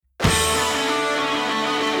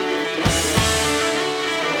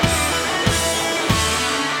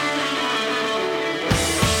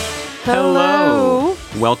Hello.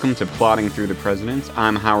 Welcome to Plotting Through the Presidents.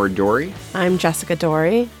 I'm Howard Dory. I'm Jessica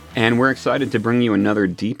Dory. And we're excited to bring you another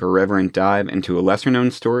deep, irreverent dive into a lesser-known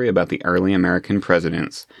story about the early American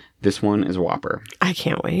presidents. This one is whopper. I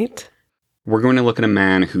can't wait. We're going to look at a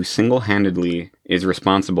man who single-handedly is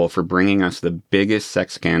responsible for bringing us the biggest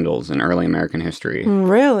sex scandals in early American history.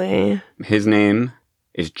 Really? His name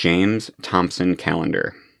is James Thompson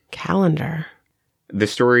Callender. Callender. The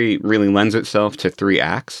story really lends itself to 3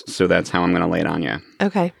 acts, so that's how I'm going to lay it on you.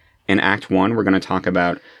 Okay. In Act 1, we're going to talk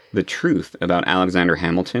about the truth about Alexander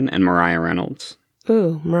Hamilton and Maria Reynolds.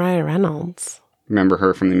 Ooh, Maria Reynolds. Remember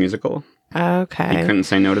her from the musical? Okay. You couldn't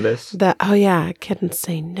say no to this? I couldn't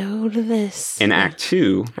say no to this. In Act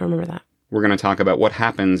 2, I remember that. we're going to talk about what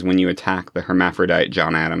happens when you attack the hermaphrodite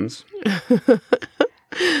John Adams.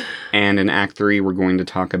 And in Act 3, we're going to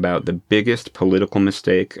talk about the biggest political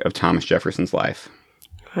mistake of Thomas Jefferson's life.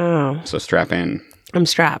 Oh. So strap in. I'm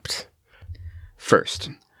strapped. First,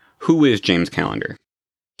 who is James Callender?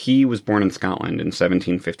 He was born in Scotland in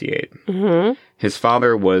 1758. Mm-hmm. His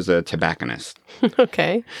father was a tobacconist.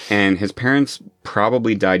 Okay. And his parents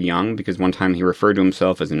probably died young because one time he referred to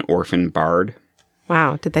himself as an orphan bard.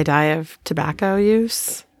 Wow. Did they die of tobacco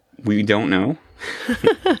use? We don't know.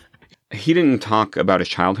 He didn't talk about his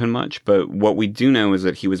childhood much, but what we do know is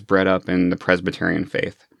that he was bred up in the Presbyterian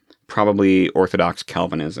faith, probably Orthodox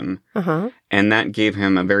Calvinism. Uh-huh. And that gave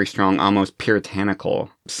him a very strong, almost puritanical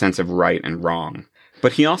sense of right and wrong.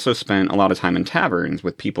 But he also spent a lot of time in taverns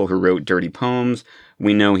with people who wrote dirty poems.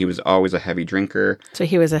 We know he was always a heavy drinker. So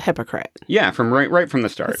he was a hypocrite. Yeah, from right from the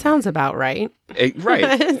That start. sounds about right.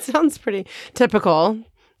 Right. It sounds pretty typical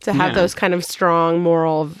to have those kind of strong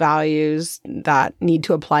moral values that need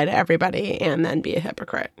to apply to everybody and then be a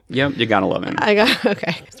hypocrite. Yep, you gotta love him. Okay.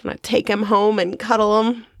 I'm going to take him home and cuddle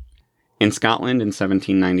him. In Scotland in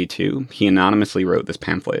 1792, he anonymously wrote this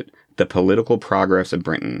pamphlet, The Political Progress of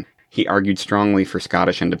Britain. He argued strongly for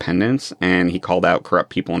Scottish independence, and he called out corrupt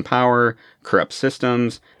people in power, corrupt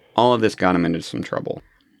systems. All of this got him into some trouble.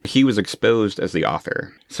 He was exposed as the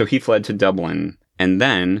author, so he fled to Dublin, and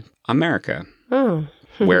then America,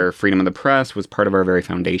 where freedom of the press was part of our very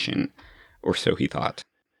foundation, or so he thought.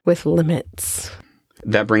 With limits.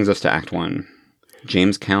 That brings us to Act 1,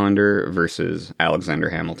 James Callender versus Alexander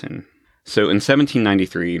Hamilton. So in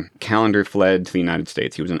 1793, Callender fled to the United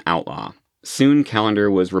States. He was an outlaw. Soon, Callender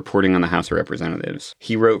was reporting on the House of Representatives.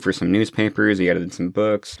 He wrote for some newspapers, he edited some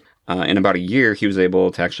books. In about a year, he was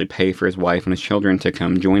able to actually pay for his wife and his children to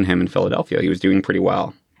come join him in Philadelphia. He was doing pretty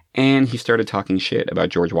well. And he started talking shit about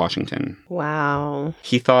George Washington. Wow.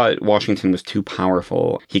 He thought Washington was too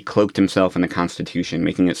powerful. He cloaked himself in the Constitution,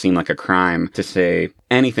 making it seem like a crime to say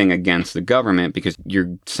anything against the government because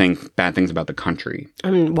you're saying bad things about the country.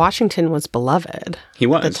 I mean, Washington was beloved. He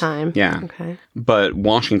was. At the time. Yeah. Okay. But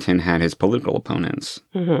Washington had his political opponents,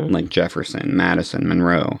 like Jefferson, Madison,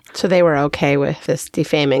 Monroe. So they were okay with this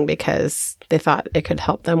defaming because they thought it could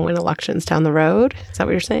help them win elections down the road? Is that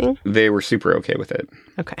what you're saying? They were super okay with it.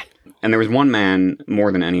 Okay. And there was one man,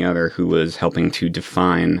 more than any other, who was helping to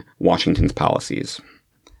define Washington's policies.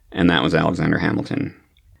 And that was Alexander Hamilton.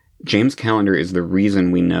 James Callender is the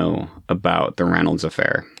reason we know about the Reynolds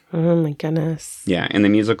affair. Oh my goodness. Yeah, in the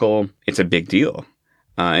musical, it's a big deal.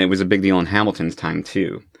 It was a big deal in Hamilton's time,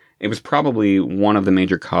 too. It was probably one of the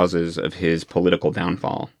major causes of his political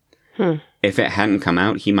downfall. If it hadn't come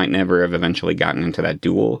out, he might never have eventually gotten into that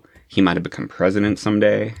duel. He might have become president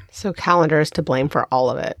someday. So Callender is to blame for all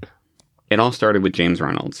of it. It all started with James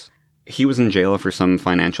Reynolds. He was in jail for some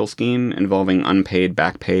financial scheme involving unpaid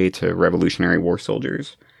back pay to Revolutionary War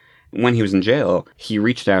soldiers. When he was in jail, he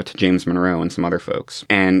reached out to James Monroe and some other folks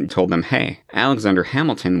and told them, hey, Alexander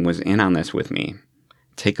Hamilton was in on this with me.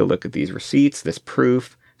 Take a look at these receipts, this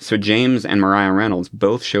proof. So James and Maria Reynolds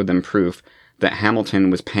both showed them proof that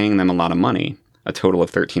Hamilton was paying them a lot of money, a total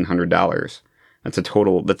of $1,300.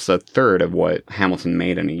 That's a third of what Hamilton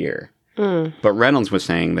made in a year. But Reynolds was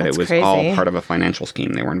saying that it was crazy. all part of a financial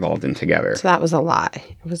scheme they were involved in together. So that was a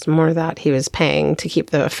lie. It was more that he was paying to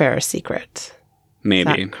keep the affair a secret.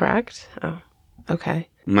 Maybe. Is that correct? Oh, okay.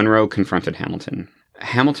 Monroe confronted Hamilton.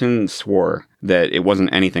 Hamilton swore that it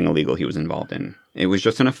wasn't anything illegal he was involved in. It was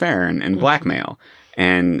just an affair and blackmail.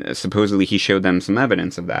 And supposedly he showed them some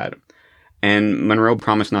evidence of that. And Monroe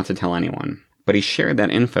promised not to tell anyone. But he shared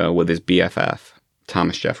that info with his BFF,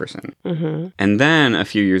 Thomas Jefferson. And then, a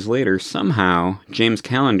few years later, somehow, James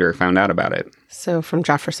Callender found out about it. So from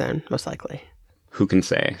Jefferson, most likely. Who can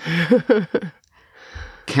say?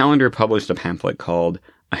 Callender published a pamphlet called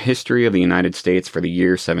A History of the United States for the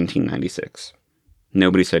Year 1796.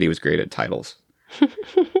 Nobody said he was great at titles.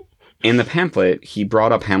 In the pamphlet, he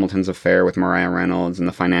brought up Hamilton's affair with Maria Reynolds and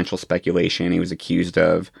the financial speculation he was accused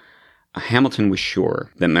of. Hamilton was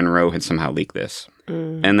sure that Monroe had somehow leaked this,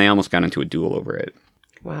 and they almost got into a duel over it.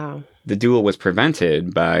 Wow. The duel was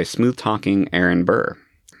prevented by smooth-talking Aaron Burr.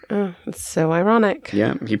 Oh, it's so ironic.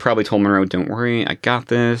 Yeah, he probably told Monroe, don't worry, I got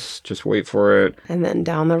this, just wait for it. And then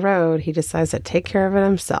down the road, he decides to take care of it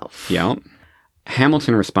himself. Yep.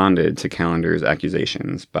 Hamilton responded to Callender's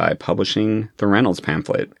accusations by publishing the Reynolds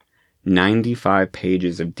pamphlet, 95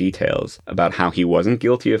 pages of details about how he wasn't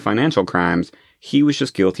guilty of financial crimes, he was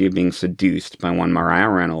just guilty of being seduced by one Maria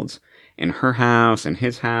Reynolds in her house, in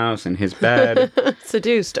his bed.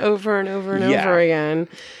 Seduced over and over and over again.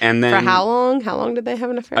 And then, for how long? How long did they have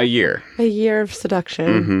an affair? A year. A year of seduction.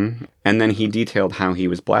 Mm-hmm. And then he detailed how he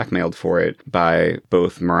was blackmailed for it by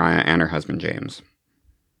both Maria and her husband, James.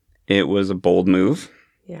 It was a bold move.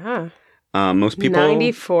 Yeah. Most people...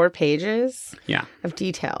 94 pages yeah. of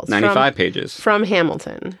details. 95 pages. From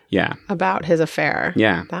Hamilton. Yeah. About his affair.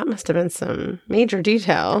 Yeah. That must have been some major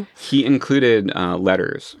detail. He included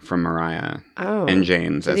letters from Mariah and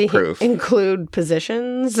James as proof. Include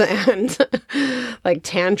positions and like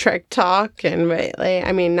tantric talk and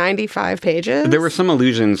 95 pages? There were some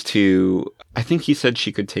allusions to... I think he said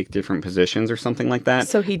she could take different positions or something like that.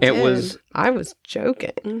 So he did. I was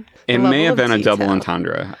joking. It may have been a double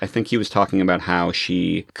entendre. I think he was talking about how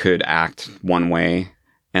she could act one way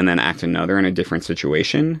and then act another in a different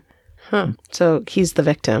situation. Huh. So he's the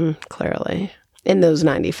victim, clearly, in those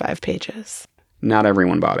 95 pages. Not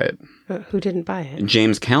everyone bought it. Who didn't buy it?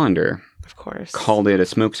 James Callender, of course, called it a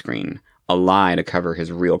smokescreen, a lie to cover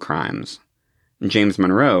his real crimes. James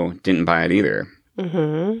Monroe didn't buy it either.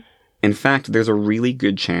 Mm-hmm. In fact, there's a really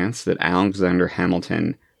good chance that Alexander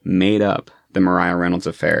Hamilton made up the Maria Reynolds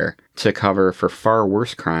affair to cover for far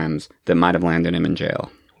worse crimes that might have landed him in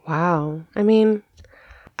jail. Wow. I mean,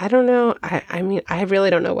 I don't know. I really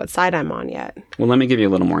don't know what side I'm on yet. Well, let me give you a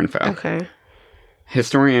little more info. Okay.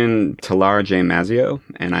 Historian Talara J. Mazzio,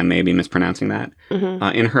 and I may be mispronouncing that,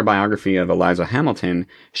 in her biography of Eliza Hamilton,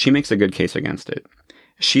 she makes a good case against it.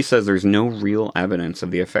 She says there's no real evidence of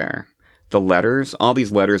the affair. The letters, all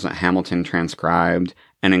these letters that Hamilton transcribed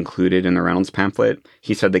and included in the Reynolds pamphlet,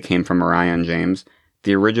 he said they came from Maria and James.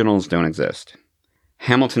 The originals don't exist.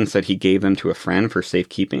 Hamilton said he gave them to a friend for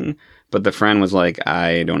safekeeping, but the friend was like,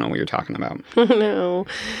 I don't know what you're talking about. No,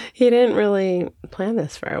 he didn't really plan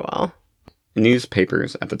this very well.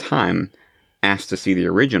 Newspapers at the time asked to see the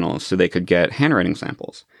originals so they could get handwriting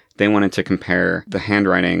samples. They wanted to compare the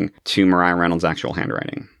handwriting to Maria Reynolds' actual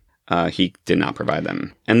handwriting. He did not provide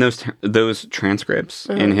them. And those transcripts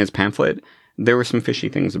in his pamphlet, there were some fishy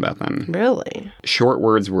things about them. Really? Short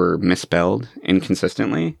words were misspelled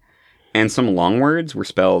inconsistently, and some long words were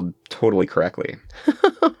spelled totally correctly.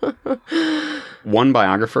 One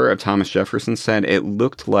biographer of Thomas Jefferson said it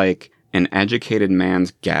looked like an educated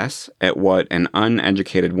man's guess at what an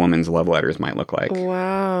uneducated woman's love letters might look like.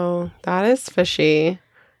 Wow, that is fishy.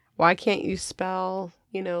 Why can't you spell,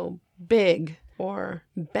 big? Or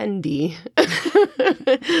bendy.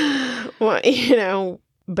 Well,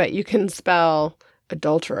 but you can spell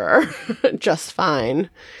adulterer just fine.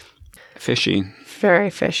 Fishy. Very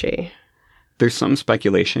fishy. There's some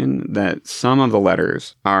speculation that some of the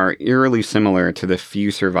letters are eerily similar to the few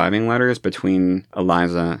surviving letters between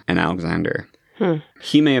Eliza and Alexander.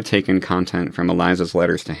 He may have taken content from Eliza's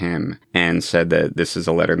letters to him and said that this is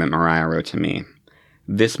a letter that Maria wrote to me.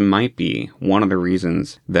 This might be one of the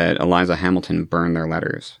reasons that Eliza Hamilton burned their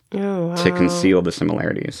letters to conceal the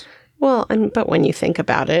similarities. Well, but when you think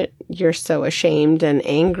about it, you're so ashamed and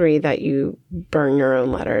angry that you burn your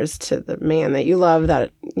own letters to the man that you love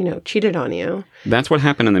that, cheated on you. That's what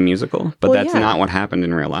happened in the musical, but that's not what happened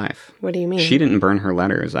in real life. What do you mean? She didn't burn her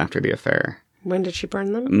letters after the affair. When did she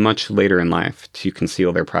burn them? Much later in life to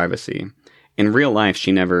conceal their privacy. In real life,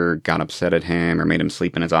 she never got upset at him or made him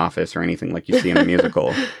sleep in his office or anything like you see in the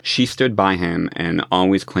musical. She stood by him and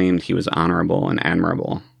always claimed he was honorable and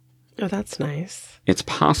admirable. Oh, that's nice. It's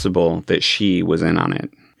possible that she was in on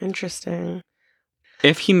it. Interesting.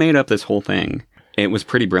 If he made up this whole thing, it was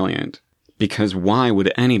pretty brilliant. Because why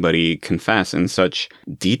would anybody confess in such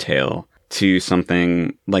detail to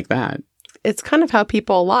something like that? It's kind of how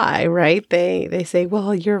people lie, right? They say,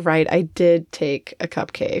 well, you're right. I did take a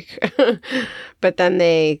cupcake. But then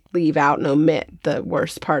they leave out and omit the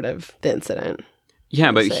worst part of the incident.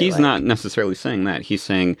 Yeah, but he's not necessarily saying that. He's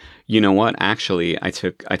saying, you know what? Actually, I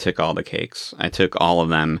took all the cakes. I took all of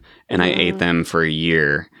them and I ate them for a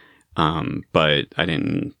year. But I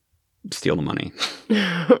didn't steal the money.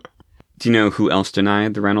 Do you know who else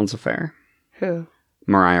denied the Reynolds affair? Who?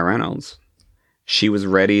 Maria Reynolds. She was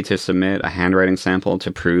ready to submit a handwriting sample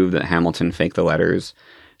to prove that Hamilton faked the letters.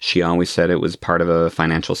 She always said it was part of a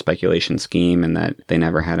financial speculation scheme and that they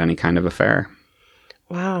never had any kind of affair.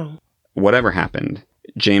 Wow. Whatever happened,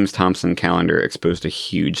 James Thompson Callender exposed a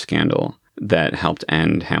huge scandal that helped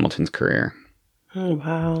end Hamilton's career. Oh,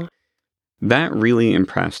 wow. That really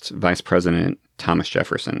impressed Vice President Thomas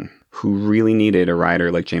Jefferson, who really needed a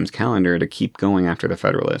writer like James Callender to keep going after the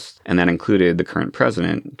Federalists, and that included the current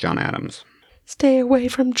president, John Adams. Stay away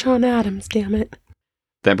from John Adams, damn it.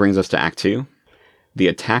 That brings us to Act 2, the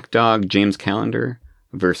attack dog James Callender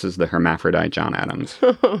versus the hermaphrodite John Adams.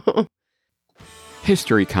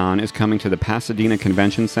 HistoryCon is coming to the Pasadena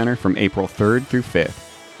Convention Center from April 3rd through 5th.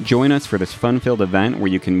 Join us for this fun-filled event where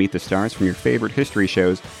you can meet the stars from your favorite history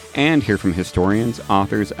shows and hear from historians,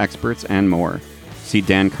 authors, experts, and more. See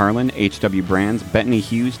Dan Carlin, H.W. Brands, Bettany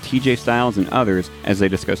Hughes, T.J. Stiles, and others as they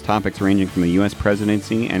discuss topics ranging from the U.S.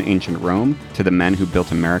 presidency and ancient Rome to the men who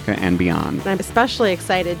built America and beyond. I'm especially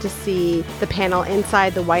excited to see the panel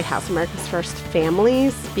Inside the White House, America's First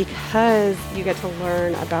Families, because you get to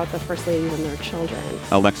learn about the First Ladies and their children.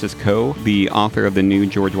 Alexis Coe, the author of the new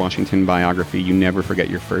George Washington biography, You Never Forget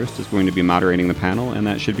Your First, is going to be moderating the panel, and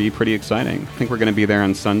that should be pretty exciting. I think we're going to be there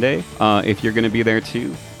on Sunday. If you're going to be there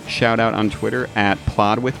too, shout out on Twitter at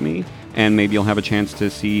 @PlodWithMe, and maybe you'll have a chance to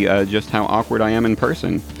see just how awkward I am in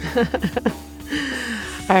person.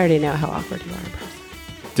 I already know how awkward you are in person.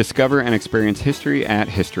 Discover and experience history at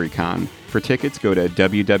HistoryCon. For tickets, go to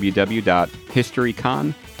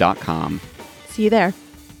www.historycon.com. See you there.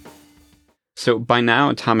 So by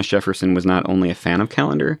now, Thomas Jefferson was not only a fan of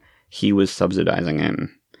Callender, he was subsidizing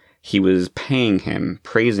him. He was paying him,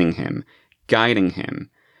 praising him, guiding him.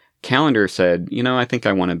 Callender said, I think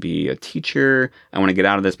I want to be a teacher. I want to get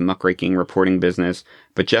out of this muckraking reporting business.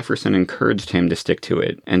 But Jefferson encouraged him to stick to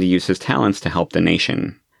it and to use his talents to help the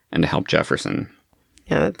nation and to help Jefferson.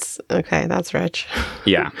 Yeah, that's rich.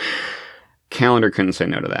 Yeah. Callender couldn't say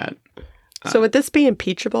no to that. So would this be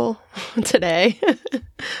impeachable today?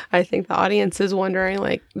 I think the audience is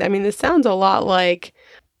wondering, this sounds a lot like...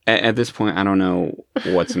 At this point, I don't know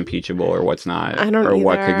what's impeachable or what's not. I don't or either.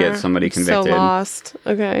 What could get somebody convicted. So lost.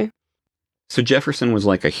 Okay. So Jefferson was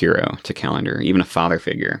like a hero to Callender, even a father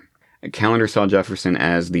figure. Callender saw Jefferson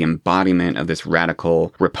as the embodiment of this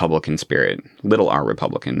radical Republican spirit. Little r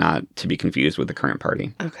Republican, not to be confused with the current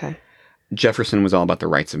party. Okay. Jefferson was all about the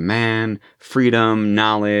rights of man, freedom,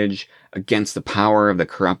 knowledge, against the power of the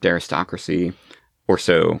corrupt aristocracy. Or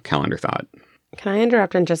so Callender thought. Can I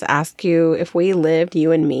interrupt and just ask you, if we lived,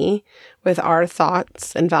 you and me, with our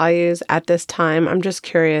thoughts and values at this time, I'm just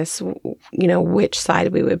curious, which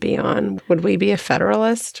side we would be on. Would we be a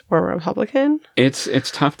Federalist or a Republican?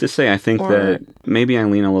 It's tough to say. I think that maybe I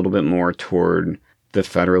lean a little bit more toward the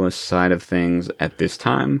Federalist side of things at this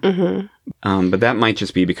time. Mm-hmm. But that might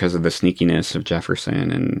just be because of the sneakiness of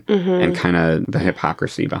Jefferson and kind of the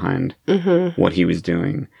hypocrisy behind what he was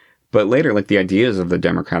doing. But later, the ideas of the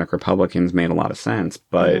Democratic Republicans made a lot of sense,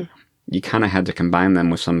 but you kind of had to combine them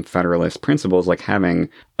with some Federalist principles, like having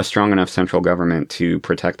a strong enough central government to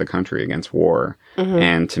protect the country against war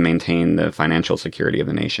and to maintain the financial security of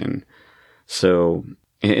the nation. So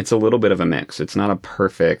it's a little bit of a mix. It's not a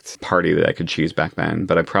perfect party that I could choose back then,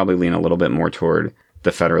 but I probably lean a little bit more toward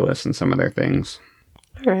the Federalists and some of their things.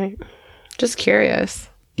 All right. Just curious.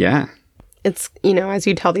 Yeah. It's, as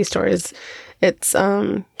you tell these stories, it's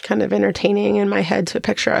kind of entertaining in my head to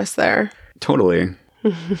picture us there. Totally.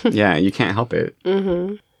 Yeah, you can't help it.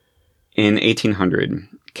 Mm-hmm. In 1800,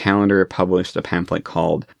 Callender published a pamphlet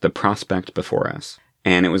called The Prospect Before Us,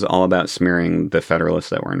 and it was all about smearing the Federalists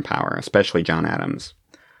that were in power, especially John Adams.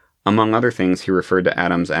 Among other things, he referred to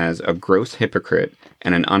Adams as a gross hypocrite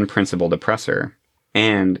and an unprincipled oppressor,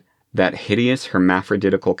 and that hideous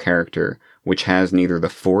hermaphroditical character which has neither the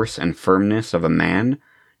force and firmness of a man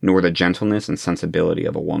nor the gentleness and sensibility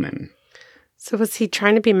of a woman. So was he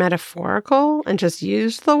trying to be metaphorical and just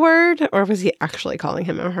used the word, or was he actually calling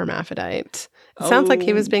him a hermaphrodite? It sounds like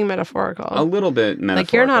he was being metaphorical. A little bit metaphorical.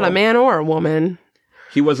 Like, you're not a man or a woman.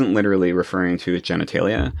 He wasn't literally referring to his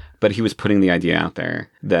genitalia, but he was putting the idea out there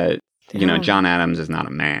that, John Adams is not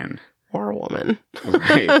a man. Or a woman.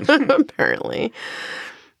 Right. Apparently.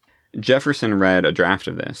 Jefferson read a draft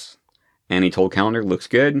of this, and he told Callender, looks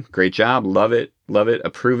good, great job, love it,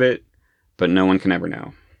 approve it, but no one can ever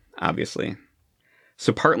know, obviously.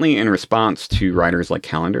 So partly in response to writers like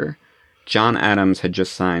Callender, John Adams had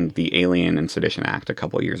just signed the Alien and Sedition Act a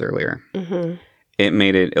couple years earlier. Mm-hmm. It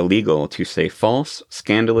made it illegal to say false,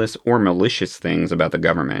 scandalous, or malicious things about the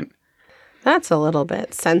government. That's a little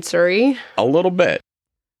bit censory. A little bit.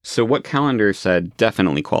 So what Callender said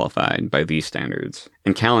definitely qualified by these standards.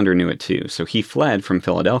 And Callender knew it too. So he fled from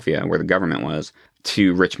Philadelphia, where the government was,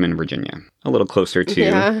 to Richmond, Virginia, a little closer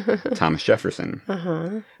to Thomas Jefferson.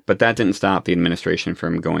 But that didn't stop the administration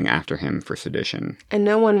from going after him for sedition. And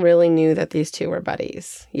no one really knew that these two were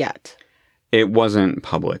buddies yet. It wasn't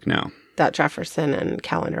public, no. That Jefferson and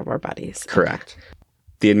Callender were buddies. Correct. Okay.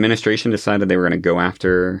 The administration decided they were going to go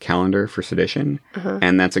after Callender for sedition,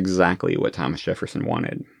 and that's exactly what Thomas Jefferson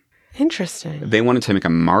wanted. Interesting. They wanted to make a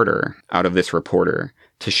martyr out of this reporter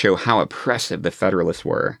to show how oppressive the Federalists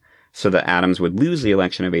were, so that Adams would lose the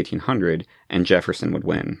election of 1800 and Jefferson would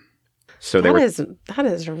win. So that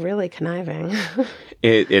is really conniving.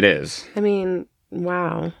 It is. I mean,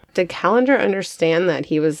 wow. Did Callender understand that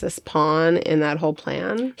he was this pawn in that whole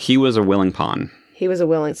plan? He was a willing pawn.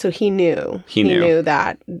 So he knew. He knew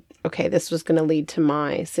that, okay, this was going to lead to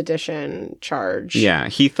my sedition charge. Yeah,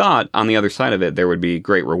 he thought on the other side of it there would be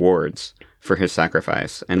great rewards for his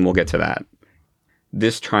sacrifice, and we'll get to that.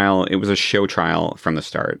 This trial, it was a show trial from the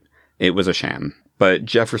start. It was a sham. But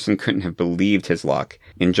Jefferson couldn't have believed his luck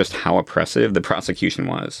in just how oppressive the prosecution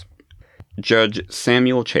was. Judge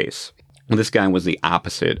Samuel Chase, this guy was the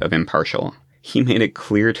opposite of impartial. He made it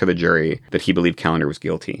clear to the jury that he believed Callender was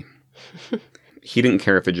guilty. He didn't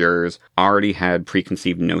care if the jurors already had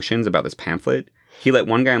preconceived notions about this pamphlet. He let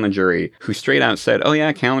one guy on the jury who straight out said, "Oh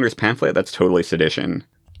yeah, Callender's pamphlet, that's totally sedition."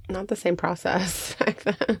 Not the same process back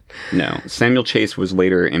then. No. Samuel Chase was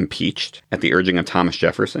later impeached at the urging of Thomas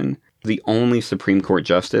Jefferson, the only Supreme Court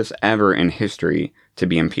justice ever in history to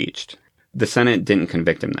be impeached. The Senate didn't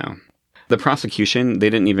convict him, though. The prosecution, they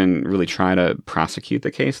didn't even really try to prosecute the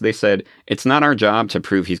case. They said, it's not our job to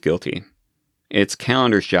prove he's guilty. It's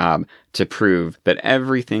Callender's job to prove that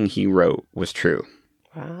everything he wrote was true.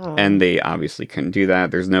 Wow. And they obviously couldn't do that.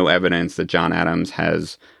 There's no evidence that John Adams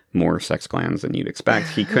has more sex glands than you'd expect.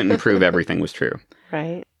 He couldn't prove everything was true.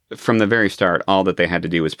 Right. From the very start, all that they had to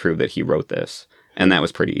do was prove that he wrote this. And that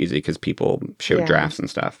was pretty easy because people showed drafts and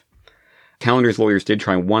stuff. Callender's lawyers did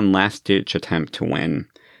try one last-ditch attempt to win.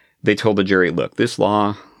 They told the jury, look, this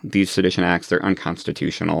law, these sedition acts, they're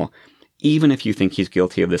unconstitutional. Even if you think he's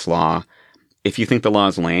guilty of this law, if you think the law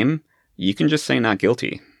is lame, you can just say not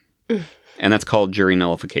guilty. And that's called jury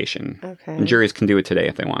nullification. Okay. And juries can do it today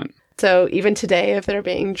if they want. So even today, if they're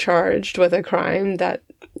being charged with a crime that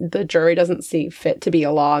the jury doesn't see fit to be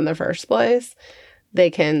a law in the first place, they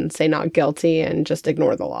can say not guilty and just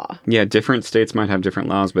ignore the law. Yeah, different states might have different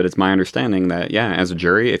laws, but it's my understanding that, yeah, as a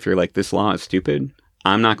jury, if you're like, this law is stupid,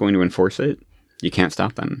 I'm not going to enforce it, you can't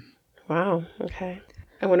stop them. Wow, okay.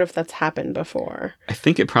 I wonder if that's happened before. I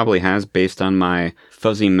think it probably has, based on my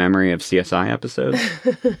fuzzy memory of CSI episodes.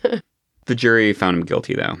 The jury found him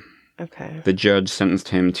guilty, though. Okay. The judge sentenced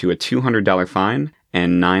him to a $200 fine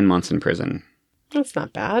and 9 months in prison. That's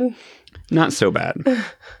not bad. Not so bad.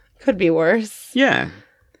 Could be worse. Yeah.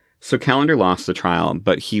 So Callender lost the trial,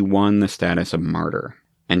 but he won the status of martyr.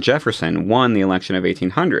 And Jefferson won the election of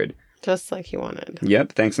 1800. Just like he wanted.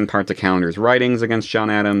 Yep, thanks in part to Callender's writings against John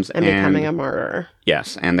Adams. And becoming a martyr.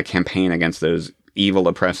 Yes, and the campaign against those evil,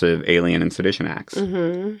 oppressive, alien, and sedition acts.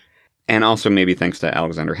 Mm-hmm. And also maybe thanks to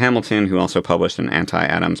Alexander Hamilton, who also published an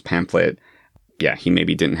anti-Adams pamphlet. Yeah, he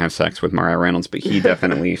maybe didn't have sex with Maria Reynolds, but he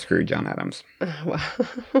definitely screwed John Adams. Wow.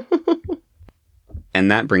 And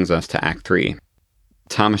that brings us to Act 3,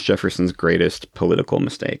 Thomas Jefferson's greatest political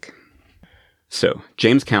mistake. So,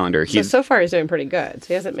 James Callender, so far he's doing pretty good. So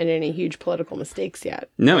he hasn't made any huge political mistakes yet.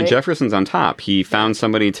 No, right? Jefferson's on top. He found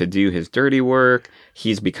somebody to do his dirty work.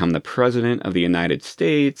 He's become the president of the United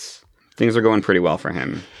States. Things are going pretty well for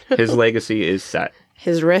him. His legacy is set.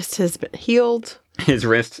 His wrist has been healed. His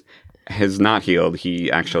wrist has not healed. He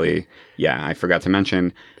actually, I forgot to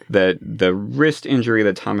mention that the wrist injury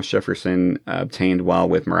that Thomas Jefferson obtained while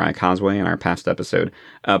with Mariah Cosway in our past episode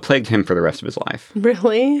plagued him for the rest of his life.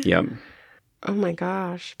 Really? Yep. Oh my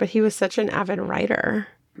gosh. But he was such an avid writer.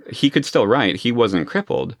 He could still write. He wasn't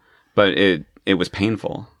crippled, but it was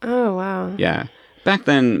painful. Oh, wow. Yeah. Back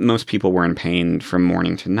then, most people were in pain from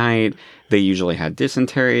morning to night. They usually had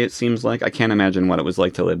dysentery, it seems like. I can't imagine what it was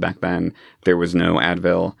like to live back then. There was no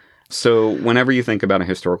Advil. So whenever you think about a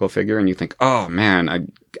historical figure and you think, oh man,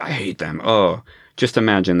 I hate them. Oh, just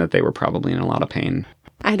imagine that they were probably in a lot of pain.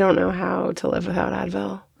 I don't know how to live without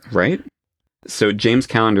Advil. Right? So James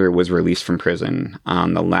Callender was released from prison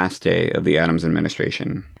on the last day of the Adams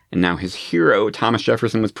administration. And now his hero, Thomas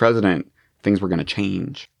Jefferson, was president. Things were going to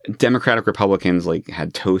change. Democratic Republicans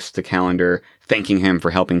had toasts to Callender, thanking him for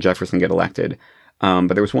helping Jefferson get elected. But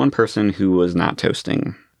there was one person who was not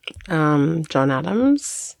toasting. John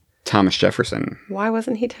Adams? Thomas Jefferson. Why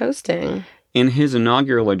wasn't he toasting? In his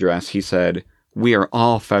inaugural address, he said, We are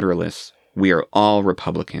all Federalists. We are all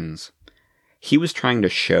Republicans. He was trying to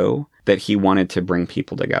show that he wanted to bring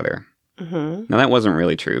people together. Mm-hmm. Now, that wasn't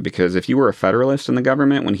really true, because if you were a Federalist in the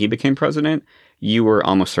government when he became president, you were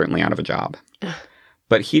almost certainly out of a job.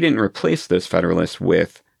 But he didn't replace those Federalists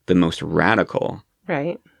with the most radical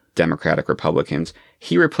Right. Democratic Republicans.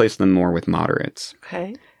 He replaced them more with moderates.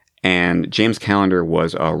 Okay. And James Callender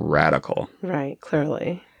was a radical. Right.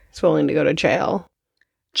 Clearly. He's willing to go to jail.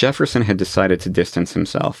 Jefferson had decided to distance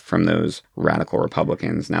himself from those radical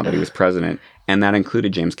Republicans now that he was president, and that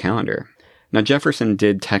included James Callender. Now, Jefferson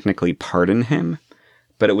did technically pardon him,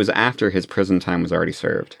 but it was after his prison time was already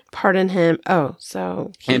served. Pardon him. Oh,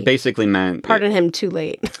 so he It basically meant... pardon him too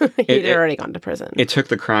late. He'd already gone to prison. It took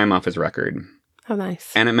the crime off his record. Oh,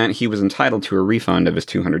 nice. And it meant he was entitled to a refund of his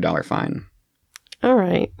 $200 fine. All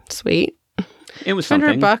right. Sweet. It was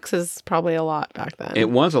something. $100 is probably a lot back then. It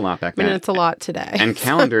was a lot back then. I mean, it's a lot today. And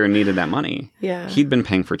Callender needed that money. Yeah. He'd been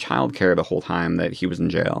paying for childcare the whole time that he was in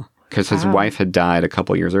jail, because his Wow. wife had died a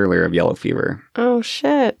couple years earlier of yellow fever. Oh,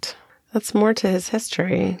 shit. That's more to his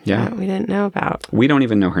history that we didn't know about. We don't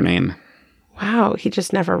even know her name. Wow. He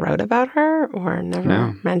just never wrote about her or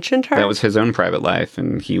never mentioned her? That was his own private life,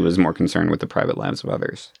 and he was more concerned with the private lives of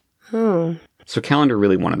others. Oh. So Callender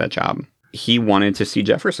really wanted that job. He wanted to see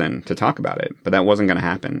Jefferson to talk about it, but that wasn't going to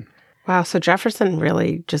happen. Wow. So Jefferson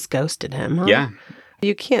really just ghosted him, huh? Yeah.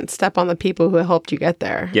 You can't step on the people who helped you get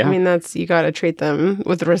there. Yeah. I mean, you got to treat them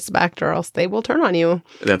with respect or else they will turn on you.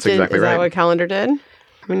 That's exactly Is right. that what Callender did?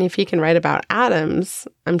 I mean, if he can write about Adams,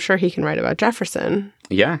 I'm sure he can write about Jefferson.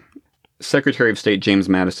 Yeah. Secretary of State James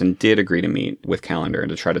Madison did agree to meet with Callender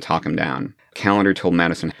to try to talk him down. Callender told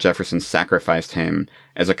Madison Jefferson sacrificed him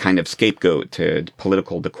as a kind of scapegoat to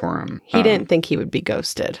political decorum. He didn't think he would be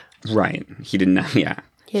ghosted. Right. He did not, yeah.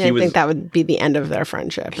 He didn't think that would be the end of their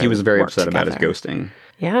friendship. He was very work upset about his together. ghosting.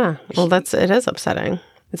 Yeah. Well, it is upsetting.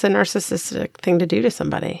 It's a narcissistic thing to do to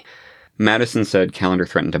somebody. Madison said Callender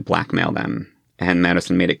threatened to blackmail them, and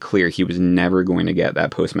Madison made it clear he was never going to get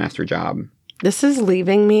that postmaster job. This is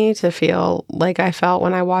leaving me to feel like I felt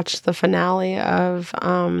when I watched the finale of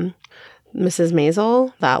Mrs.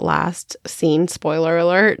 Maisel, that last scene, spoiler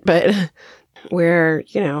alert, but where,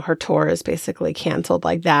 her tour is basically canceled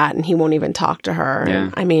like that and he won't even talk to her. Yeah.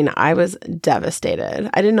 And, I mean, I was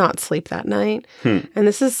devastated. I did not sleep that night. And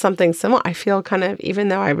this is something similar. I feel kind of, even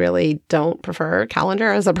though I really don't prefer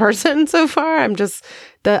Callender as a person so far,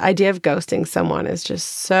 the idea of ghosting someone is just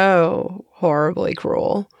so horribly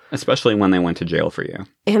cruel. Especially when they went to jail for you.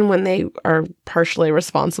 And when they are partially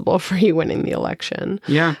responsible for you winning the election.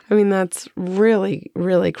 Yeah. I mean, that's really,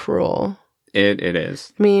 really cruel. It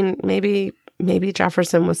is. I mean, maybe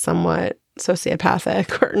Jefferson was somewhat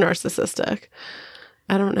sociopathic or narcissistic.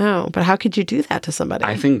 I don't know. But how could you do that to somebody?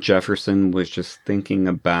 I think Jefferson was just thinking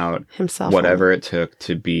about himself. Whatever it took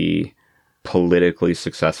to be politically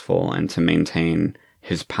successful and to maintain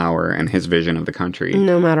his power and his vision of the country.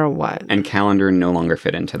 No matter what. And Callender no longer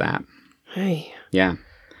fit into that. Hey. Yeah.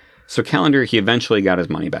 So Callender, he eventually got his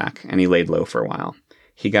money back, and he laid low for a while.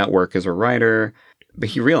 He got work as a writer, but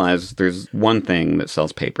he realized there's one thing that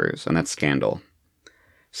sells papers, and that's scandal.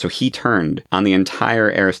 So he turned on the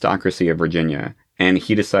entire aristocracy of Virginia, and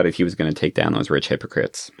he decided he was going to take down those rich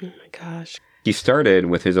hypocrites. Oh my gosh. He started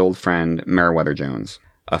with his old friend, Meriwether Jones,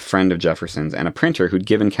 a friend of Jefferson's and a printer who'd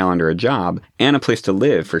given Callender a job and a place to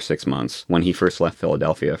live for 6 months when he first left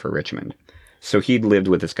Philadelphia for Richmond. So he'd lived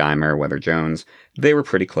with this guy, Meriwether Jones. They were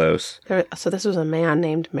pretty close. So this was a man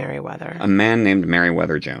named Meriwether. A man named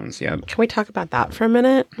Meriwether Jones, yep. Can we talk about that for a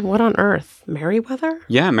minute? What on earth? Meriwether?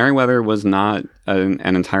 Yeah, Meriwether was not an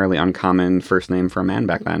entirely uncommon first name for a man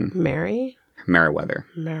back then. Meriwether.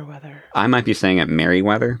 Meriwether. I might be saying it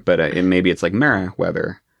Merriweather, but maybe it's like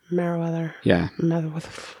Meriwether. Meriwether. Yeah. Meriwether.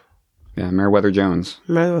 Yeah, Meriwether Jones.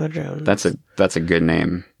 Meriwether Jones. That's a good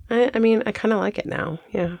name. I mean, I kind of like it now.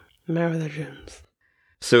 Yeah. Meriwether Jones.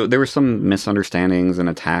 So there were some misunderstandings and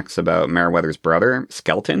attacks about Meriwether's brother,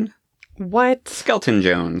 Skelton. What? Skelton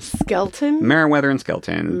Jones. Skelton? Meriwether and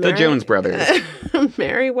Skelton. The Jones brothers.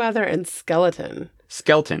 Meriwether and Skeleton.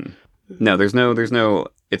 Skelton. No, there's no,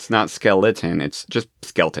 it's not skeleton, it's just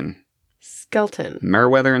Skelton. Skelton.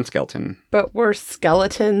 Meriwether and Skelton. But were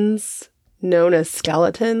skeletons known as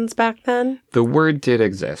skeletons back then? The word did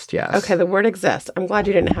exist, yes. Okay, the word exists. I'm glad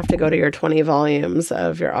you didn't have to go to your 20 volumes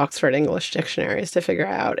of your Oxford English dictionaries to figure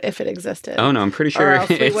out if it existed. Oh, no, I'm pretty sure. Or else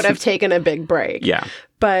we would have taken a big break. Yeah.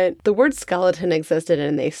 But the word skeleton existed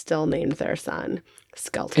and they still named their son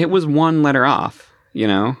Skelton. It was one letter off.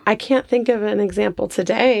 I can't think of an example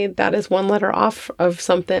today that is one letter off of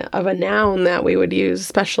something, of a noun that we would use,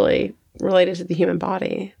 especially related to the human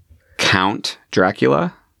body. Count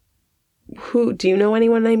Dracula? Who do you know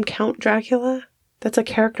anyone named Count Dracula? That's a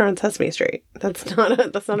character on Sesame Street. That's not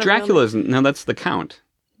a Dracula's no, that's the Count.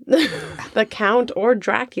 The Count or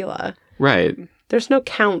Dracula. Right. There's no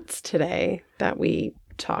counts today that we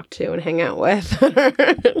talk to and hang out with.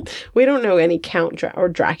 We don't know any Count or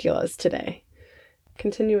Draculas today.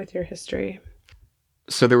 Continue with your history.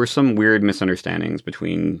 So there were some weird misunderstandings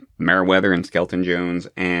between Meriwether and Skelton Jones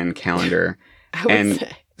and Callender. I would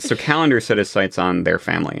say. So Callender set his sights on their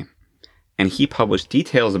family. And he published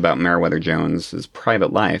details about Meriwether Jones's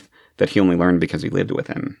private life that he only learned because he lived with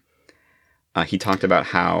him. He talked about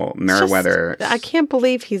how Meriwether... I can't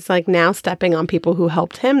believe he's like now stepping on people who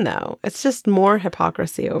helped him, though. It's just more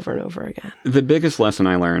hypocrisy over and over again. The biggest lesson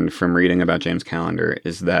I learned from reading about James Callender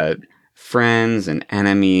is that friends and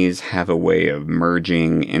enemies have a way of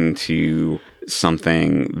merging into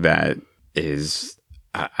something that is...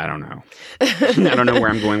 I don't know. I don't know where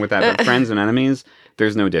I'm going with that, but friends and enemies,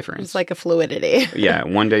 there's no difference. It's like a fluidity. Yeah,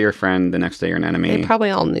 one day you're a friend, the next day you're an enemy. They probably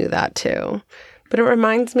all knew that, too. But it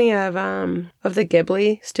reminds me of the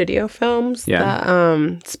Ghibli studio films,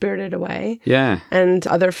 Spirited Away. Yeah. And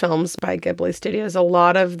other films by Ghibli Studios. A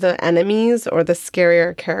lot of the enemies or the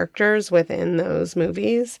scarier characters within those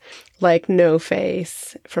movies, like No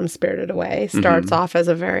Face from Spirited Away, starts off as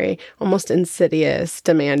a very almost insidious,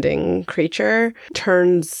 demanding creature,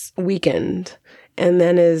 turns weakened, and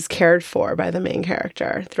then is cared for by the main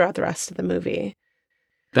character throughout the rest of the movie.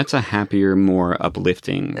 That's a happier, more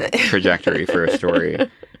uplifting trajectory for a story.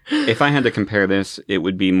 If I had to compare this, it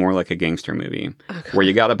would be more like a gangster movie where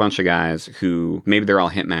you got a bunch of guys who maybe they're all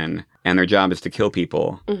hitmen and their job is to kill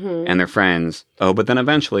people and they're friends. Oh, but then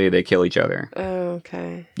eventually they kill each other. Oh,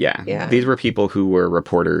 okay. Yeah. These were people who were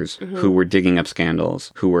reporters, who were digging up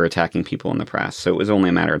scandals, who were attacking people in the press. So it was only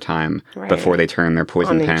a matter of time before they turned their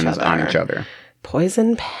poison pens on each other.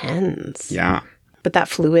 Poison pens. Yeah. But that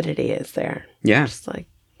fluidity is there. Yeah. Just like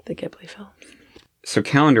the Ghibli films. So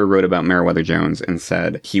Callender wrote about Meriwether Jones and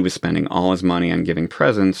said he was spending all his money on giving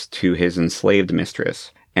presents to his enslaved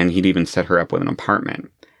mistress, and he'd even set her up with an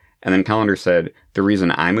apartment. And then Callender said, the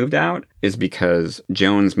reason I moved out is because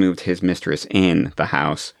Jones moved his mistress in the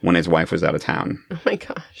house when his wife was out of town. Oh my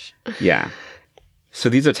gosh. Yeah. So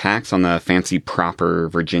these attacks on the fancy proper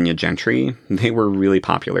Virginia gentry, they were really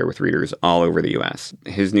popular with readers all over the U.S.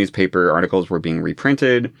 His newspaper articles were being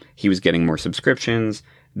reprinted. He was getting more subscriptions.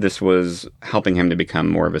 This was helping him to become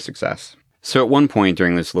more of a success. So at one point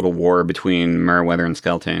during this little war between Meriwether and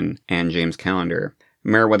Skelton and James Callender,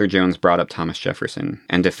 Meriwether Jones brought up Thomas Jefferson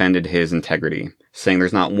and defended his integrity, saying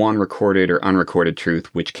there's not one recorded or unrecorded truth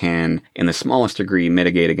which can, in the smallest degree,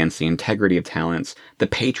 mitigate against the integrity of talents, the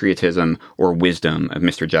patriotism or wisdom of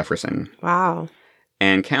Mr. Jefferson. Wow.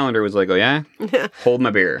 And Callender was like, oh yeah? Hold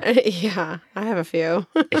my beer. Yeah, I have a few.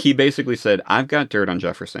 He basically said, I've got dirt on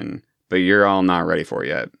Jefferson, but you're all not ready for it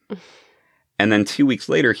yet. And then 2 weeks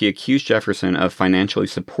later, he accused Jefferson of financially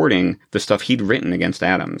supporting the stuff he'd written against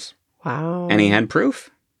Adams. Wow. And he had proof.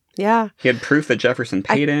 Yeah. He had proof that Jefferson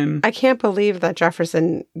paid him. I can't believe that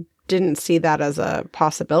Jefferson didn't see that as a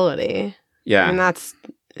possibility. Yeah. And that's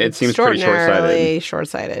it seems pretty short-sighted.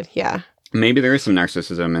 Short-sighted, yeah. Maybe there is some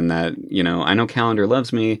narcissism in that, I know Callender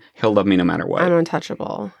loves me. He'll love me no matter what. I'm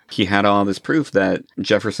untouchable. He had all this proof that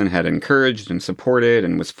Jefferson had encouraged and supported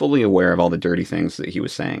and was fully aware of all the dirty things that he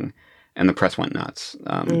was saying. And the press went nuts.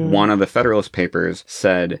 One of the Federalist papers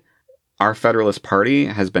said, our Federalist Party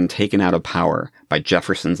has been taken out of power by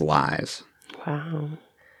Jefferson's lies. Wow.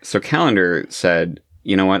 So Callender said,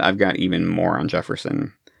 you know what, I've got even more on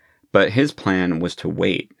Jefferson. But his plan was to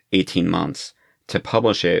wait 18 months to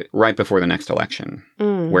publish it right before the next election,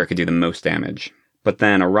 where it could do the most damage. But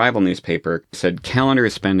then a rival newspaper said Callender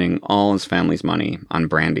is spending all his family's money on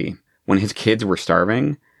brandy. When his kids were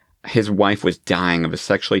starving, his wife was dying of a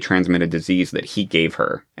sexually transmitted disease that he gave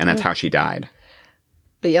her, and that's how she died.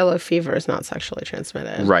 But yellow fever is not sexually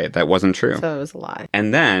transmitted. Right, that wasn't true. So it was a lie.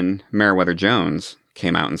 And then Meriwether Jones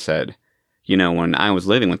came out and said, when I was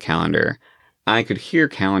living with Callender, I could hear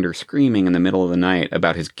Callender screaming in the middle of the night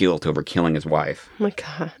about his guilt over killing his wife. Oh my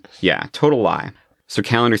gosh. Yeah, total lie. So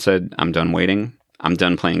Callender said, I'm done waiting. I'm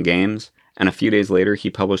done playing games. And a few days later,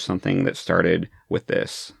 he published something that started with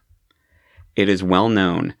this. It is well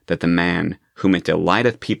known that the man whom it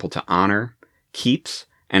delighteth people to honor keeps,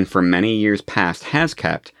 and for many years past has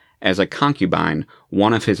kept, as a concubine,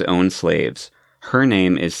 one of his own slaves. Her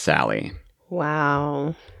name is Sally.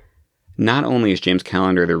 Wow. Not only is James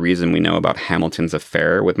Callender the reason we know about Hamilton's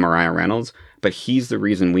affair with Maria Reynolds, but he's the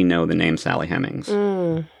reason we know the name Sally Hemings.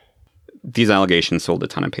 These allegations sold a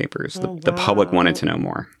ton of papers. The public wanted to know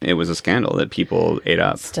more. It was a scandal that people ate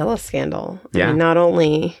up. Still a scandal. Yeah. I mean, not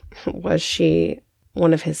only was she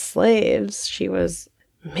one of his slaves. She was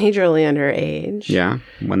majorly underage. Yeah,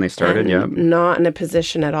 when they started, and yeah. Not in a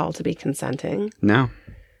position at all to be consenting. No.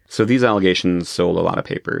 So these allegations sold a lot of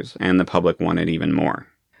papers, and the public wanted even more.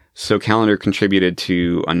 So Callender contributed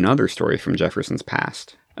to another story from Jefferson's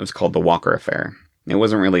past. It was called the Walker Affair. It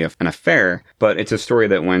wasn't really an affair, but it's a story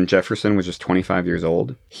that when Jefferson was just 25 years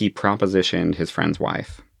old, he propositioned his friend's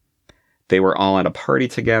wife. They were all at a party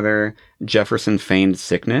together. Jefferson feigned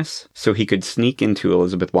sickness so he could sneak into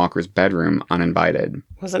Elizabeth Walker's bedroom uninvited.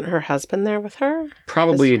 Wasn't her husband there with her?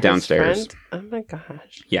 Probably His downstairs. friend? Oh my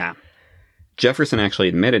gosh. Yeah. Jefferson actually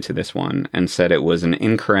admitted to this one and said it was an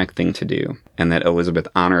incorrect thing to do and that Elizabeth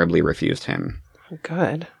honorably refused him.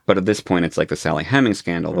 Good. But at this point, it's like the Sally Hemings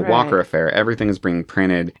scandal, the Walker Affair, everything is being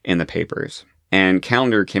printed in the papers. And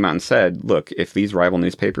Callender came out and said, look, if these rival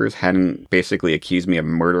newspapers hadn't basically accused me of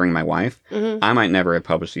murdering my wife, I might never have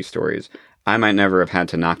published these stories. I might never have had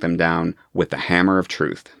to knock them down with the hammer of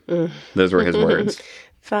truth. Those were his words.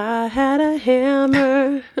 If I had a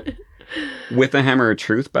hammer. With the Hammer of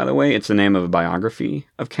Truth, by the way, it's the name of a biography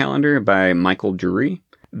of Callender by Michael Drury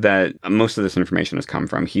that most of this information has come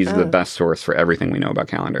from. He's the best source for everything we know about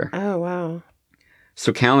Callender. Oh, wow.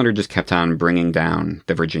 So Callender just kept on bringing down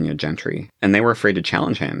the Virginia gentry, and they were afraid to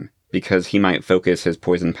challenge him because he might focus his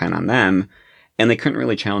poison pen on them, and they couldn't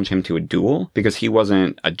really challenge him to a duel because he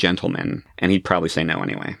wasn't a gentleman, and he'd probably say no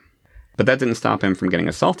anyway. But that didn't stop him from getting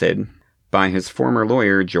assaulted by his former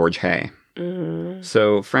lawyer, George Hay.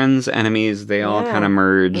 So friends, enemies, they all kind of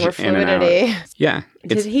merge More in and out. fluidity. Yeah.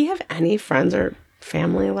 Did he have any friends or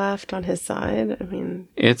family left on his side? I mean,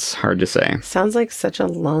 It's hard to say. sounds like such a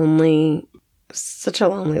lonely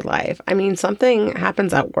life. I mean, something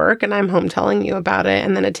happens at work and I'm home telling you about it,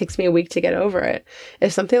 and then it takes me a week to get over it.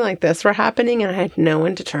 If something like this were happening and I had no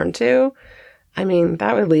one to turn to, I mean,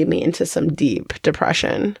 that would lead me into some deep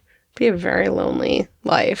depression. Be a very lonely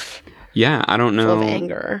life. Yeah, I don't know. Full of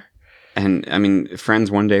anger. And I mean,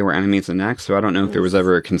 friends one day were enemies the next, so I don't know if there was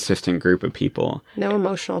ever a consistent group of people. No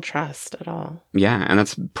emotional trust at all. Yeah, and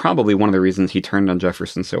that's probably one of the reasons he turned on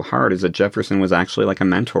Jefferson so hard, is that Jefferson was actually like a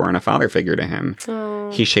mentor and a father figure to him.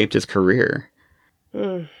 Oh. He shaped his career.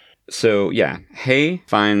 So, yeah, Hay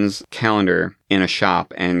finds Callender in a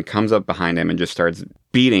shop and comes up behind him and just starts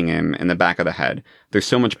beating him in the back of the head. There's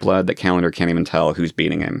so much blood that Callender can't even tell who's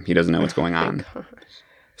beating him. He doesn't know what's going on. Gosh.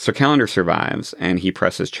 So Callender survives, and he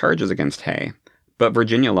presses charges against Hay. But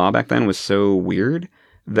Virginia law back then was so weird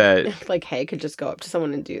that... Like Hay could just go up to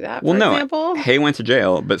someone and do that, Well, for no, example? Hay went to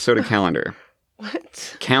jail, but so did Callender.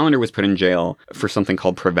 What? Callender was put in jail for something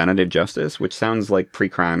called preventative justice, which sounds like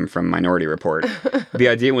pre-crime from Minority Report. The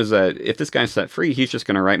idea was that if this guy's set free, he's just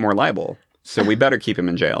going to write more libel. So we better keep him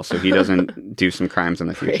in jail so he doesn't do some crimes in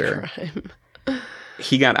the future. Pre-crime.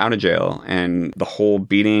 He got out of jail, and the whole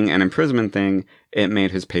beating and imprisonment thing, it made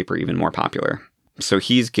his paper even more popular. So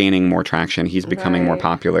he's gaining more traction. He's becoming more Right.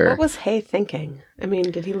 popular. What was Hay thinking? I mean,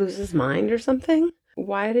 did he lose his mind or something?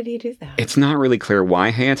 Why did he do that? It's not really clear why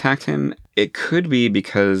Hay attacked him. It could be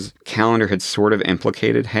because Callender had sort of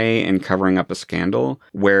implicated Hay in covering up a scandal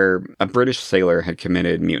where a British sailor had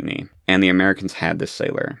committed mutiny, and the Americans had this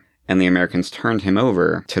sailor. And the Americans turned him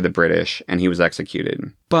over to the British, and he was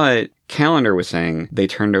executed. But Callender was saying they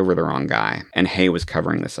turned over the wrong guy, and Hay was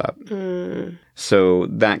covering this up. So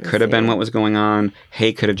that could have been what was going on.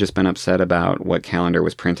 Hay could have just been upset about what Callender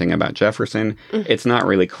was printing about Jefferson. It's not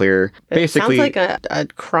really clear. Basically, It sounds like a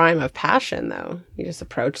crime of passion, though. You just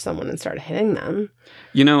approach someone and start hitting them.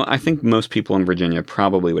 you know, I think most people in Virginia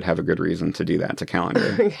probably would have a good reason to do that to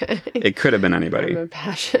Callender. Okay. It could have been anybody. Crime of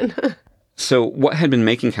passion. So what had been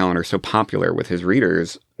making Callender so popular with his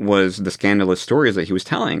readers was the scandalous stories that he was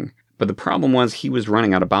telling. But the problem was he was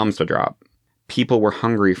running out of bombs to drop. People were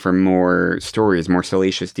hungry for more stories, more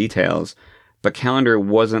salacious details. But Callender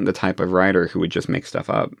wasn't the type of writer who would just make stuff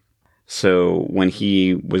up. So when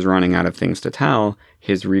he was running out of things to tell,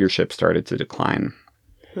 his readership started to decline.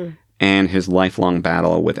 And his lifelong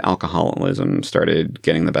battle with alcoholism started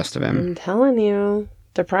getting the best of him. I'm telling you,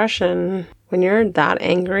 depression. When you're that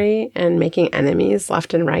angry and making enemies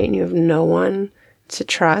left and right and you have no one to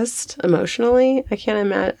trust emotionally, I can't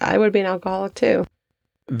imagine. I would be an alcoholic too.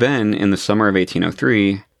 Then, in the summer of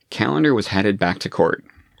 1803, Callender was headed back to court.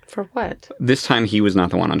 For what? This time he was not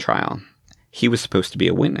the one on trial. He was supposed to be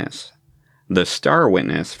a witness. The star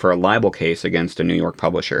witness for a libel case against a New York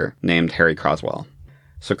publisher named Harry Croswell.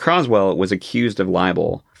 So Croswell was accused of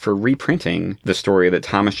libel for reprinting the story that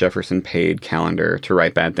Thomas Jefferson paid Callender to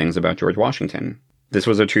write bad things about George Washington. This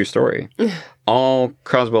was a true story. All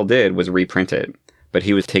Croswell did was reprint it, but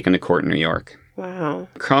he was taken to court in New York. Wow.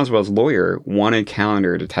 Croswell's lawyer wanted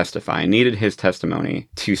Callender to testify, needed his testimony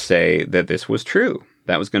to say that this was true.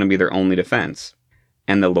 That was going to be their only defense.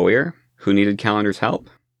 And the lawyer who needed Callender's help?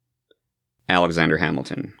 Alexander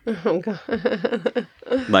Hamilton. Oh, God.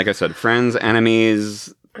 Like I said, friends,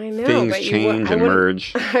 enemies, I know, things change and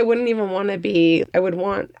merge. I wouldn't even want to be, I would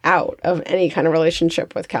want out of any kind of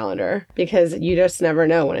relationship with Callender because you just never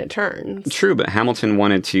know when it turns. True, but Hamilton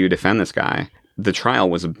wanted to defend this guy. The trial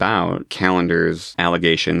was about Callender's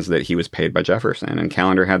allegations that he was paid by Jefferson, and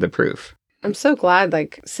Callender had the proof. I'm so glad,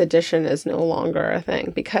 like, sedition is no longer a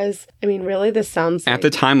thing because, I mean, really, this sounds At the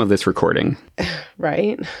time of this recording.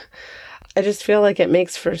 Right? I just feel like it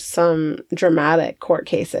makes for some dramatic court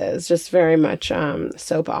cases, just very much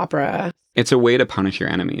soap opera. It's a way to punish your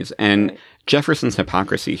enemies. And Right. Jefferson's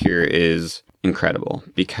hypocrisy here is incredible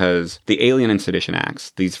because the Alien and Sedition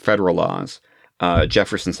Acts, these federal laws,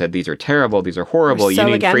 Jefferson said these are terrible, these are horrible, We're so you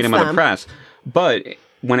need against freedom of the them. press. But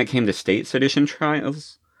when it came to state sedition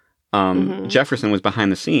trials, Jefferson was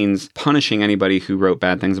behind the scenes punishing anybody who wrote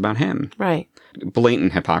bad things about him. Right.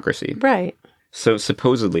 Blatant hypocrisy. Right. So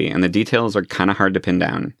supposedly, and the details are kind of hard to pin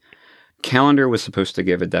down, Callender was supposed to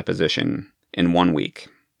give a deposition in 1 week.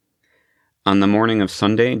 On the morning of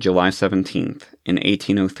Sunday, July 17th, in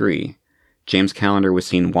 1803, James Callender was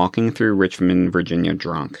seen walking through Richmond, Virginia,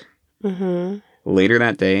 drunk. Mm-hmm. Later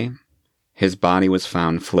that day, his body was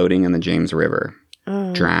found floating in the James River,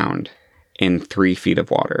 drowned, in 3 feet of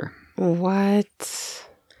water. What?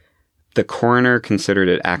 The coroner considered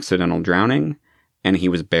it accidental drowning, and he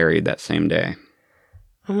was buried that same day.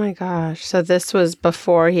 Oh my gosh. So this was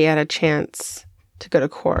before he had a chance to go to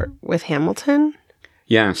court with Hamilton?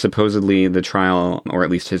 Yeah, supposedly the trial, or at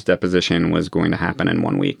least his deposition, was going to happen in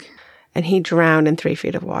 1 week. And he drowned in 3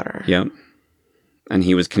 feet of water. Yep. And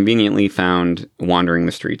he was conveniently found wandering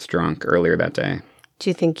the streets drunk earlier that day. Do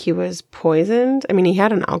you think he was poisoned? I mean, he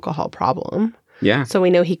had an alcohol problem. Yeah, So we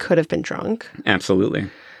know he could have been drunk. absolutely.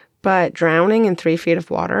 But drowning in 3 feet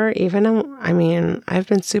of water, I mean, I've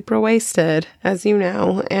been super wasted, as you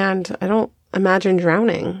know, and I don't imagine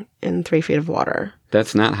drowning in 3 feet of water.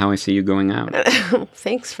 That's not how I see you going out.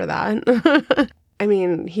 Thanks for that. I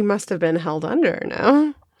mean, he must have been held under,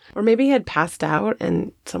 no? Or maybe he had passed out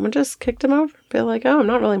and someone just kicked him over. Be like, oh, I'm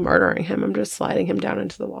not really murdering him. I'm just sliding him down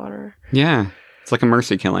into the water. Yeah, it's like a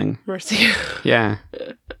mercy killing. Mercy. Yeah.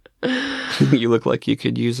 You look like you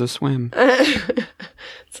could use a swim.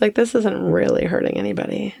 It's like, this isn't really hurting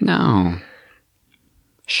anybody. No.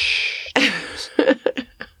 Shh.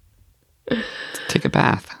 Take a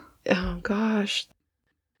bath. Oh, gosh.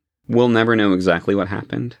 We'll never know exactly what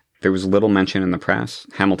happened. There was little mention in the press.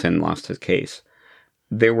 Hamilton lost his case.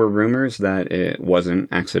 There were rumors that it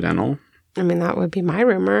wasn't accidental, I mean, that would be my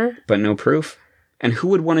rumor. but no proof. And who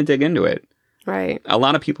would want to dig into it? Right. A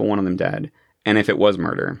lot of people wanted them dead. And if it was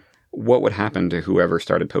murder, what would happen to whoever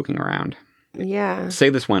started poking around? Yeah. Say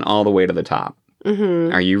this went all the way to the top.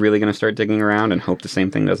 Mm-hmm. Are you really going to start digging around and hope the same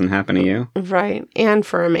thing doesn't happen to you? Right. And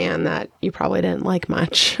for a man that you probably didn't like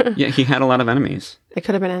much. Yeah, he had a lot of enemies. It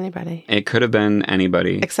could have been anybody. It could have been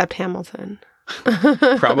anybody. Except Hamilton.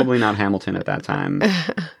 Probably not Hamilton at that time.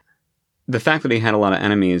 The fact that he had a lot of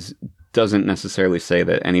enemies doesn't necessarily say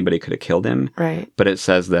that anybody could have killed him, Right. but it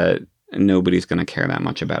says that nobody's going to care that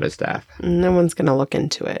much about his death. No one's going to look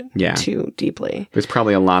into it Yeah. too deeply. There's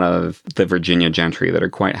probably a lot of the Virginia gentry that are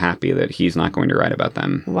quite happy that he's not going to write about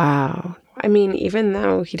them. Wow. I mean, even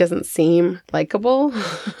though he doesn't seem likable,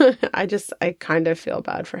 I kind of feel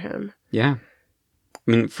bad for him. Yeah.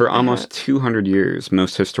 I mean, for almost 200 years,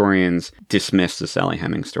 most historians dismissed the Sally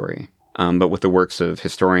Hemings story. But with the works of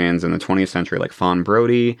historians in the 20th century like Fawn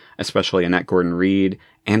Brodie, especially Annette Gordon-Reed,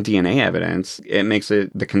 and DNA evidence, it makes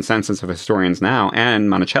it the consensus of historians now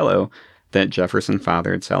and Monticello that Jefferson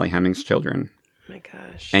fathered Sally Hemings' children. Oh my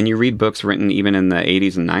gosh. And you read books written even in the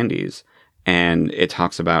 80s and 90s, and it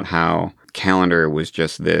talks about how Callender was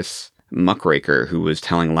just this muckraker who was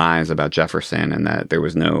telling lies about Jefferson and that there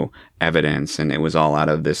was no evidence and it was all out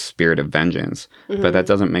of this spirit of vengeance. But that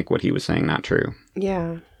doesn't make what he was saying not true.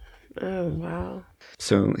 Yeah. Oh, wow.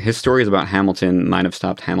 So his stories about Hamilton might have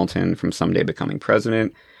stopped Hamilton from someday becoming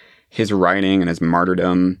president. His writing and his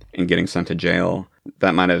martyrdom and getting sent to jail,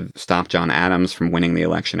 that might have stopped John Adams from winning the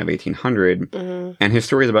election of 1800. And his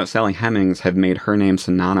stories about Sally Hemings have made her name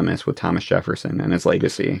synonymous with Thomas Jefferson and his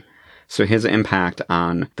legacy. So his impact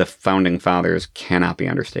on the founding fathers cannot be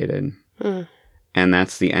understated. And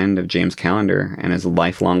that's the end of James Callender and his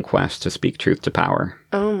lifelong quest to speak truth to power.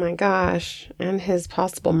 Oh my gosh. And his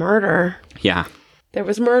possible murder. Yeah. There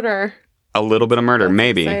was murder. A little bit of murder.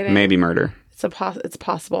 That's exciting. Maybe murder. It's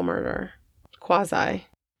possible murder. Quasi.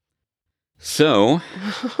 So,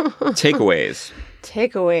 takeaways.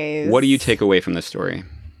 Takeaways. What do you take away from this story?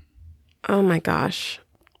 Oh my gosh.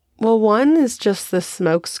 Well, one is just the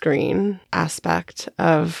smokescreen aspect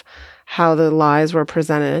of how the lies were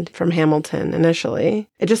presented from Hamilton initially.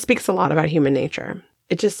 It just speaks a lot about human nature.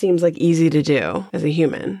 It just seems like easy to do as a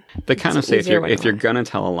human. They kind of say if you're gonna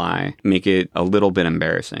tell a lie, make it a little bit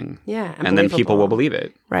embarrassing. Yeah, and then people will believe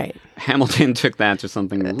it. Right. Hamilton took that to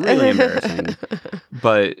something really embarrassing.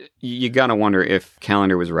 But you gotta wonder if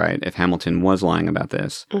Callender was right, if Hamilton was lying about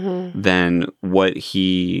this, then what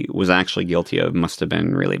he was actually guilty of must have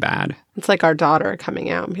been really bad. It's like our daughter coming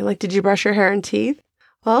out and be like, "Did you brush your hair and teeth?"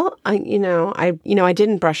 Well, I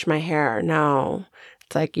didn't brush my hair. No.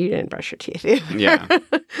 It's like, you didn't brush your teeth either. Yeah.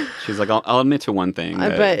 She's like, I'll admit to one thing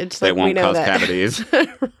that won't cause cavities.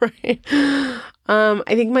 Right. I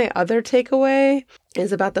think my other takeaway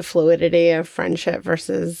is about the fluidity of friendship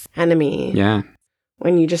versus enemy. Yeah.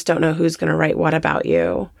 When you just don't know who's going to write what about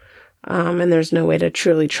you. And there's no way to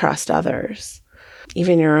truly trust others.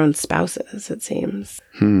 Even your own spouses, it seems.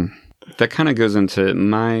 That kind of goes into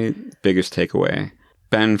my biggest takeaway.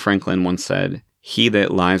 Ben Franklin once said, "He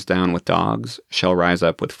that lies down with dogs shall rise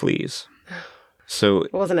up with fleas." So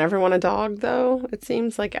wasn't everyone a dog, though? It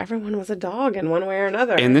seems like everyone was a dog in one way or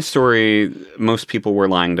another. In this story, most people were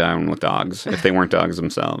lying down with dogs if they weren't dogs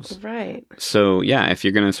themselves. Right. So yeah, if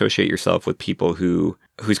you're going to associate yourself with people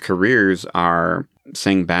whose careers are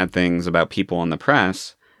saying bad things about people in the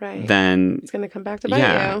press, right, then it's going to come back to bite you.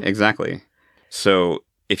 Yeah, exactly. So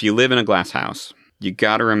if you live in a glass heuse, you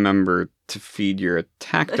got to remember to feed your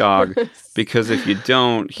attack dog, because if you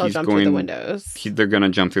don't, they're going to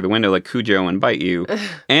jump through the window like Cujo and bite you,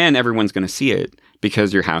 and everyone's going to see it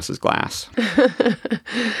because your house is glass.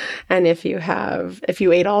 And if you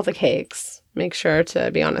ate all the cakes, make sure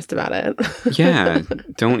to be honest about it. Yeah,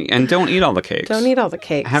 don't eat all the cakes. Don't eat all the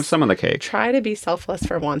cakes. Have some of the cake. Try to be selfless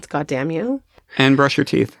for once, goddamn you. And brush your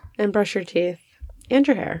teeth. And brush your teeth and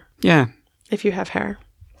your hair. Yeah, if you have hair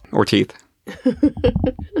or teeth.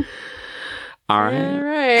 All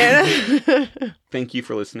right. Thank you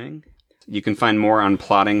for listening. You can find more on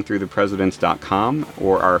plottingthroughthepresidents.com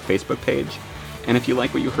or our Facebook page. And if you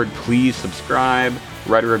like what you heard, please subscribe,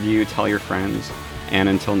 write a review, tell your friends. And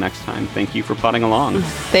until next time, thank you for plotting along.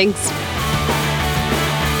 Thanks.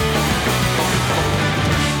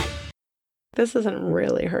 This isn't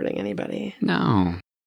really hurting anybody. No.